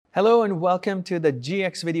Hello and welcome to the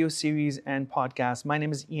GX video series and podcast. My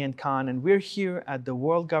name is Ian Khan and we're here at the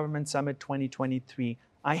World Government Summit 2023.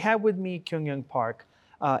 I have with me Kyung Park,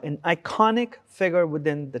 an iconic figure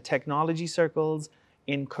within the technology circles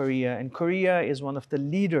in Korea. And Korea is one of the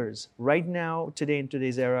leaders right now, today in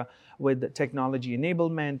today's era, with technology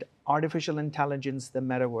enablement, artificial intelligence, the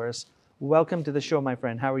metaverse. Welcome to the show, my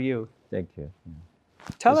friend. How are you? Thank you.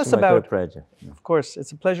 Tell It's us my about, great pleasure. of course,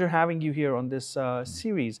 it's a pleasure having you here on this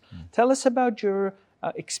series. Tell us about your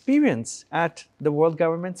experience at the World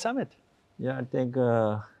Government Summit. Yeah, I think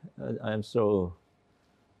I'm so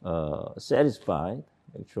satisfied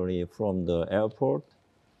actually from the airport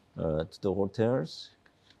to the hotels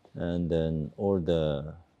and then all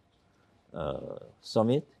the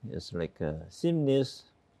summit is like a seamless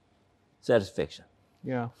satisfaction.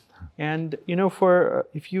 Yeah. And,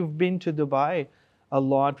 if you've been to Dubai a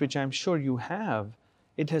lot, which I'm sure you have,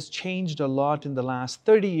 it has changed a lot in the last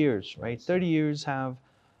 30 years, right? 30 years have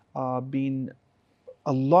been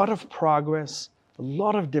a lot of progress, a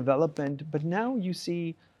lot of development, but now you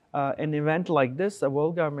see an event like this, the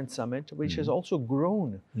World Government Summit, which has also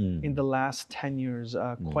grown in the last 10 years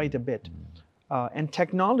quite a bit. And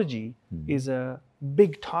technology is a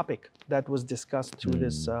big topic that was discussed through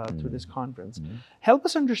this conference. Help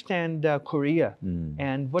us understand Korea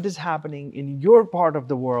and what is happening in your part of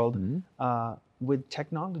the world with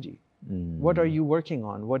technology. What are you working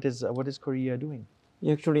on? What is Korea doing?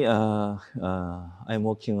 Actually, I'm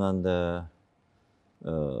working on the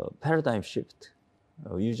paradigm shift,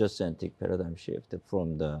 user-centric paradigm shift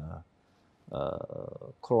from the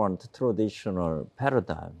current traditional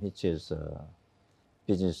paradigm, which is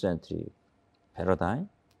business-centric paradigm.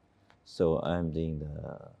 So I'm doing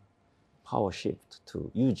the power shift to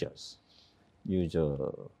users. User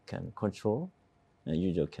can control and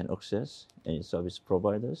user can access any service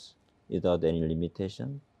providers without any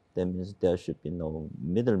limitation. That means there should be no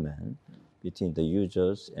middleman between the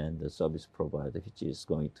users and the service provider, which is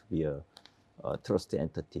going to be a trusted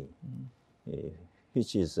entity,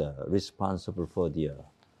 which is responsible for the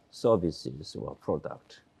services or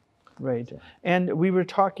product. Right. And we were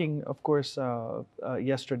talking, of course,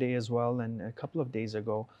 yesterday as well and a couple of days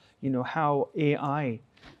ago, how AI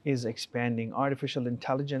is expanding. Artificial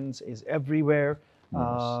intelligence is everywhere,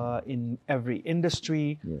 in every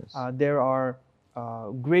industry. Yes. There are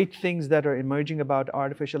great things that are emerging about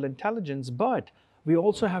artificial intelligence, but we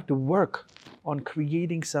also have to work on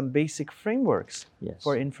creating some basic frameworks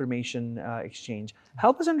for information exchange.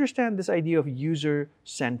 Help us understand this idea of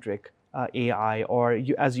user-centric AI, or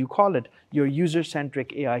as you call it, your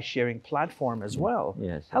user-centric AI sharing platform as well.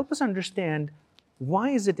 Yes. Help us understand, why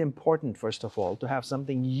is it important, first of all, to have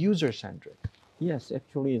something user-centric? Yes,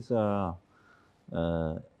 actually, it's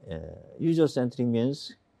user-centric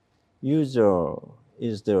means user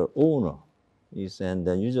is the owner, and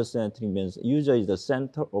the user-centric means user is the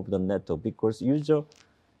center of the network, because user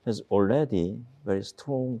has already very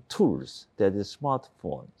strong tools, that is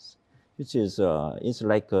smartphones, which is it's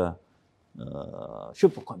like a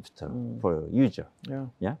supercomputer for user.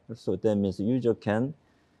 Yeah. So that means the user can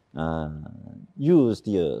use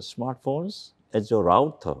the smartphones as a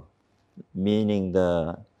router, meaning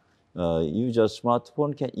the user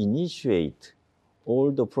smartphone can initiate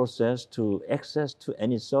all the process to access to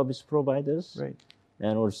any service providers. Right.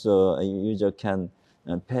 And also a user can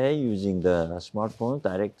pay using the smartphone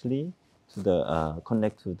directly to the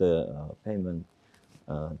connect to the payment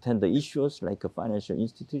tender issuers like financial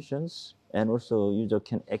institutions, and also user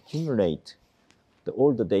can accumulate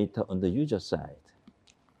all the data on the user side.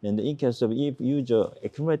 And in case of if user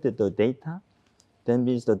accumulated the data, then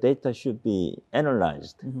means the data should be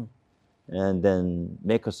analyzed and then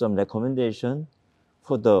make some recommendation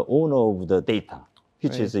for the owner of the data,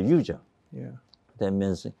 which is a user. Yeah. That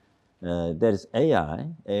means there is AI.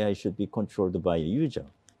 AI should be controlled by a user.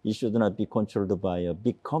 It should not be controlled by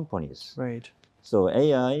big companies. Right. So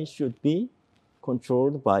AI should be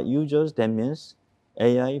controlled by users. That means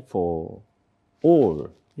AI for all,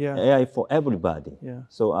 AI for everybody. Yeah.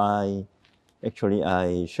 So I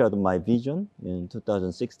shared my vision in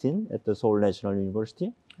 2016 at the Seoul National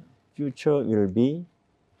University. Future will be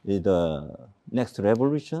the next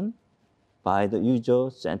revolution by the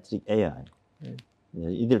user-centric AI. Right.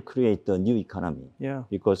 It will create a new economy. Yeah.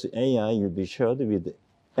 Because AI will be shared with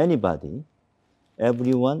anybody.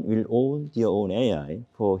 Everyone will own their own AI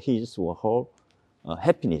for his or her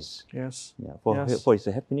happiness. Yes. Yeah, for his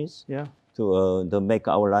happiness. Yeah. To make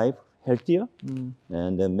our life healthier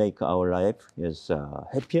and make our life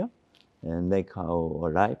happier and make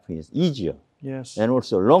our life easier. Yes. And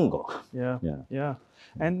also longer. Yeah.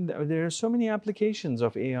 And there are so many applications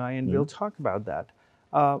of AI, and we'll talk about that.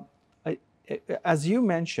 Uh, I, as you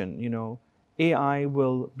mentioned, AI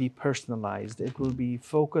will be personalized. It will be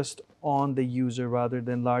focused on the user rather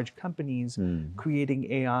than large companies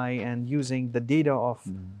creating AI and using the data of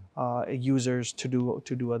users to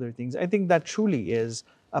do other things. I think that truly is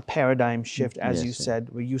a paradigm shift, as you Yes, said,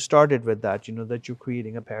 where you started with that. That you're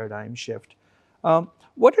creating a paradigm shift.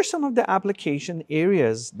 What are some of the application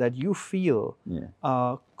areas that you feel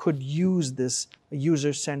could use this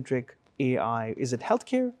user-centric AI? Is it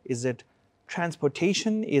healthcare? Is it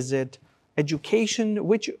transportation? Is it education?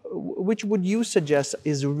 Which would you suggest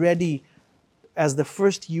is ready as the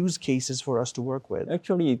first use cases for us to work with?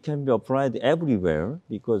 Actually, it can be applied everywhere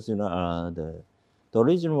because the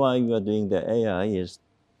reason why we are doing the AI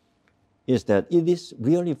is that it is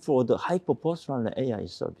really for the hyper-personalized AI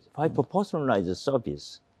service, hyper-personalized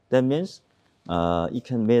service. That means it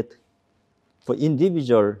can meet for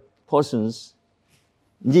individual person's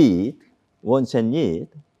need, wants and need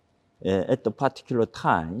at the particular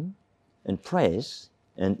time and place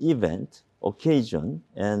and event, occasion,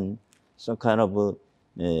 and some kind of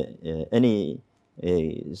any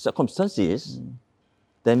circumstances.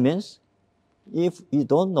 That means if we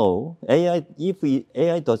don't know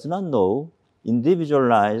AI does not know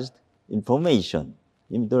individualized information,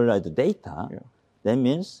 individualized data, that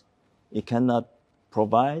means it cannot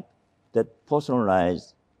provide that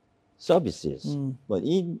personalized services. But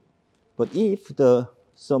if the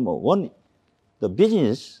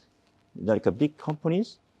business, like a big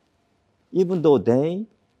companies, even though they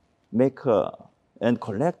make and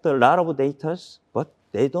collect a lot of data, but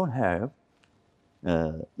they don't have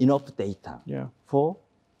enough data for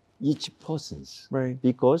each person's. Right.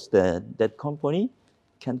 Because that company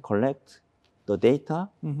can collect the data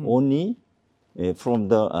only from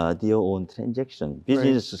their own transaction,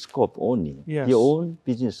 business scope only, their own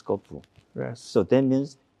business scope. Yes. So that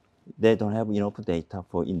means they don't have enough data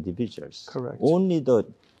for individuals. Correct. Only the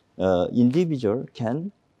individual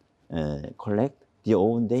can collect their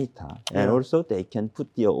own data, and also they can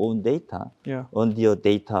put their own data on their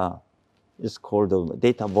data. It's called the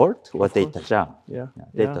data vault or data jar,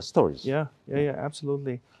 data storage. Yeah,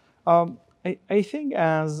 absolutely. I think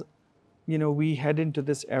as we head into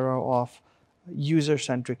this era of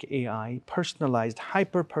user-centric AI, personalized,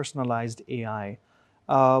 hyper-personalized AI,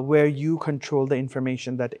 where you control the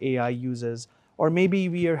information that AI uses, or maybe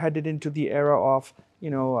we are headed into the era of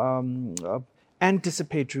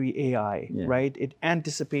anticipatory AI, right? It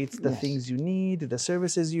anticipates the things you need, the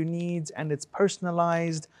services you need, and it's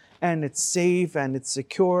personalized, and it's safe, and it's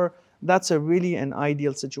secure. That's really an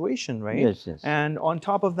ideal situation, right? Yes. And on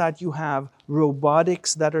top of that, you have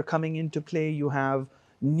robotics that are coming into play. You have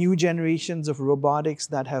new generations of robotics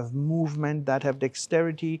that have movement, that have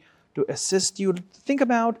dexterity to assist you. Think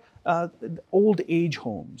about old age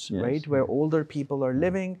homes, right? Where older people are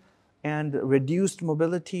living and reduced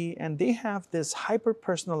mobility, and they have this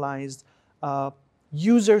hyper-personalized,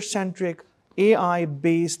 user-centric,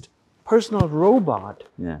 AI-based personal robot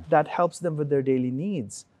that helps them with their daily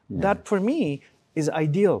needs. That, for me, is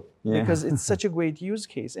ideal because it's such a great use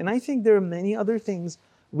case. And I think there are many other things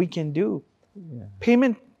we can do.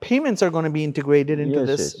 Payments are going to be integrated into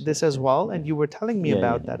this as well, and you were telling me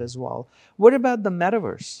about that as well. What about the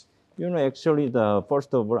metaverse? Actually,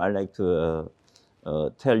 first of all, I'd like to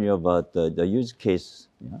tell you about the use case.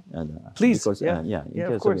 Please. Because,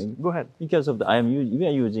 of course. Go ahead. Because of we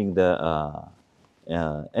are using the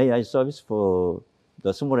AI service for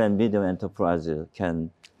the small and medium enterprises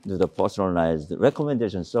can do the personalized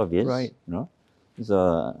recommendation service. Right.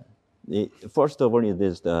 So first of all, it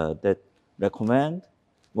is that recommend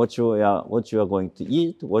what you are going to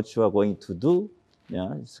eat, what you are going to do.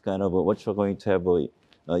 It's kind of what you are going to have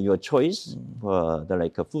your choice for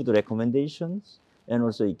the food recommendations, and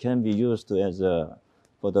also it can be used as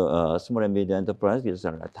for the small and medium enterprises,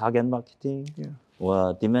 target marketing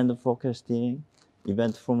or demand forecasting,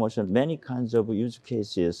 event promotion, many kinds of use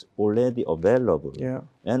cases already available.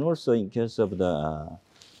 And also in case of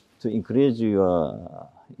to increase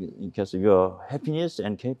in case of your happiness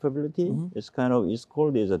and capability, it's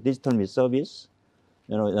called as a digital meal service.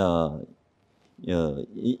 If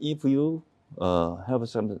you have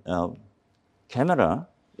some camera,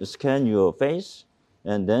 you scan your face,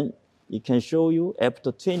 and then it can show you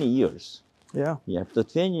after 20 years. After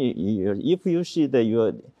 20 years, if you see that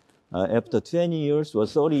you after 20 years or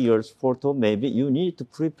 30 years photo, maybe you need to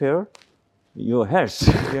prepare your health.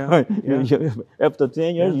 After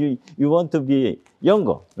 10 years, you want to be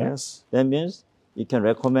younger. Yes. That means you can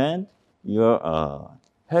recommend your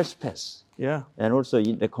health pass. And also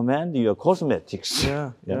you recommend your cosmetics.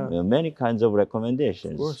 Many kinds of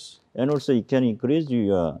recommendations. Of course. And also you can increase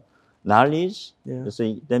your knowledge. Yeah.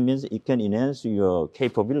 So that means it can enhance your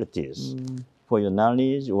capabilities for your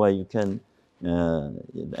knowledge, or you can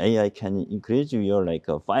AI can increase your like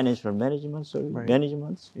financial management,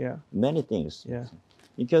 management, Yeah. many things. Yeah.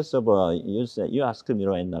 Because of you asked me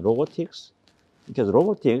right now robotics, because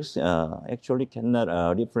robotics actually cannot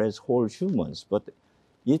replace whole humans, but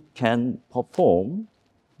it can perform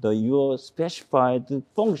your specified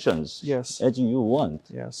functions Yes. as you want.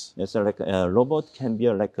 Yes. So like a robot can be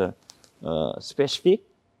like a specific.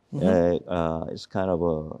 It's kind of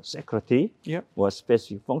a secretary Yep. or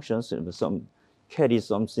specific functions. Some carry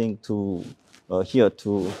something to here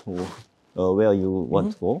to where you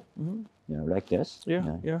want to go. Like this.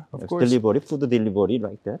 Yeah, of course. Delivery, food delivery,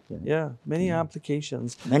 like that. Yeah, many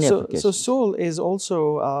applications. Many So applications. Seoul is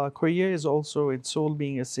also, Korea is also, in Seoul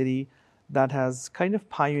being a city that has kind of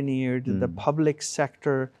pioneered the public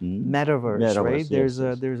sector metaverse, right? Yes,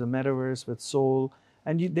 There's a metaverse with Seoul,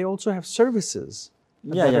 and they also have services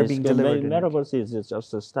Yeah, that yeah. are being delivered in it. Metaverse is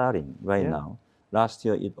just starting right now. Last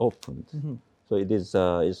year it opened, so it is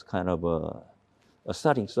it's kind of a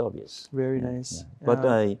starting service. Very nice. But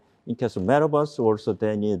in case of metaverse, also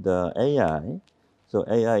they need AI. So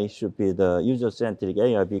AI should be the user-centric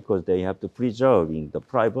AI because they have to preserving the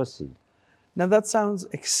privacy. Now that sounds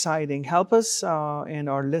exciting. Help us and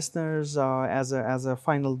our listeners as a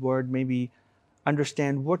final word, maybe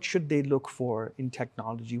understand what should they look for in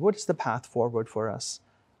technology. What is the path forward for us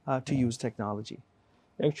to use technology?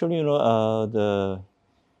 Actually,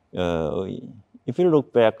 if you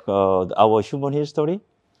look back our human history,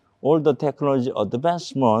 all the technology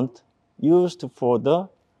advancement used for the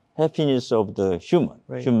happiness of the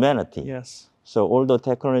humanity. Yes. So all the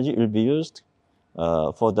technology will be used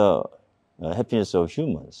for the happiness of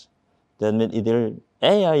humans. That means either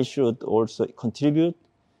AI should also contribute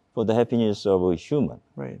for the happiness of a human.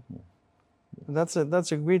 Right. That's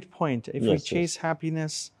a great point. If we chase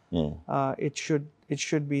happiness, it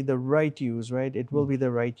should be the right use, right? It will be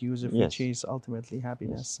the right use if we chase ultimately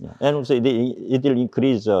happiness. And also it will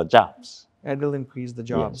increase jobs. It will increase the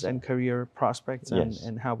jobs and career prospects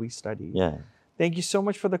and how we study. Yeah. Thank you so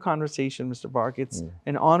much for the conversation, Mr. Park. It's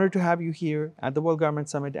an honor to have you here at the World Government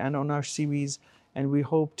Summit and on our series. And we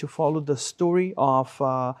hope to follow the story of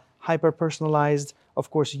hyper-personalized, of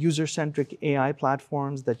course, user-centric AI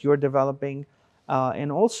platforms that you're developing,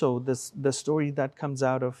 and also the story that comes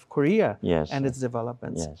out of Korea and its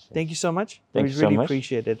developments. Thank you so much. Thank we you really so much.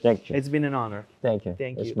 appreciate it. Thank you. It's been an honor. Thank you.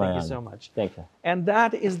 Thank It's you. my Thank you honor. so much. Thank you. And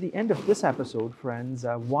that is the end of this episode, friends.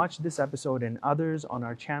 Watch this episode and others on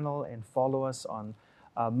our channel and follow us on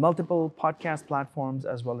multiple podcast platforms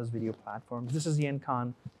as well as video platforms. This is Yen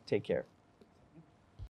Khan. Take care.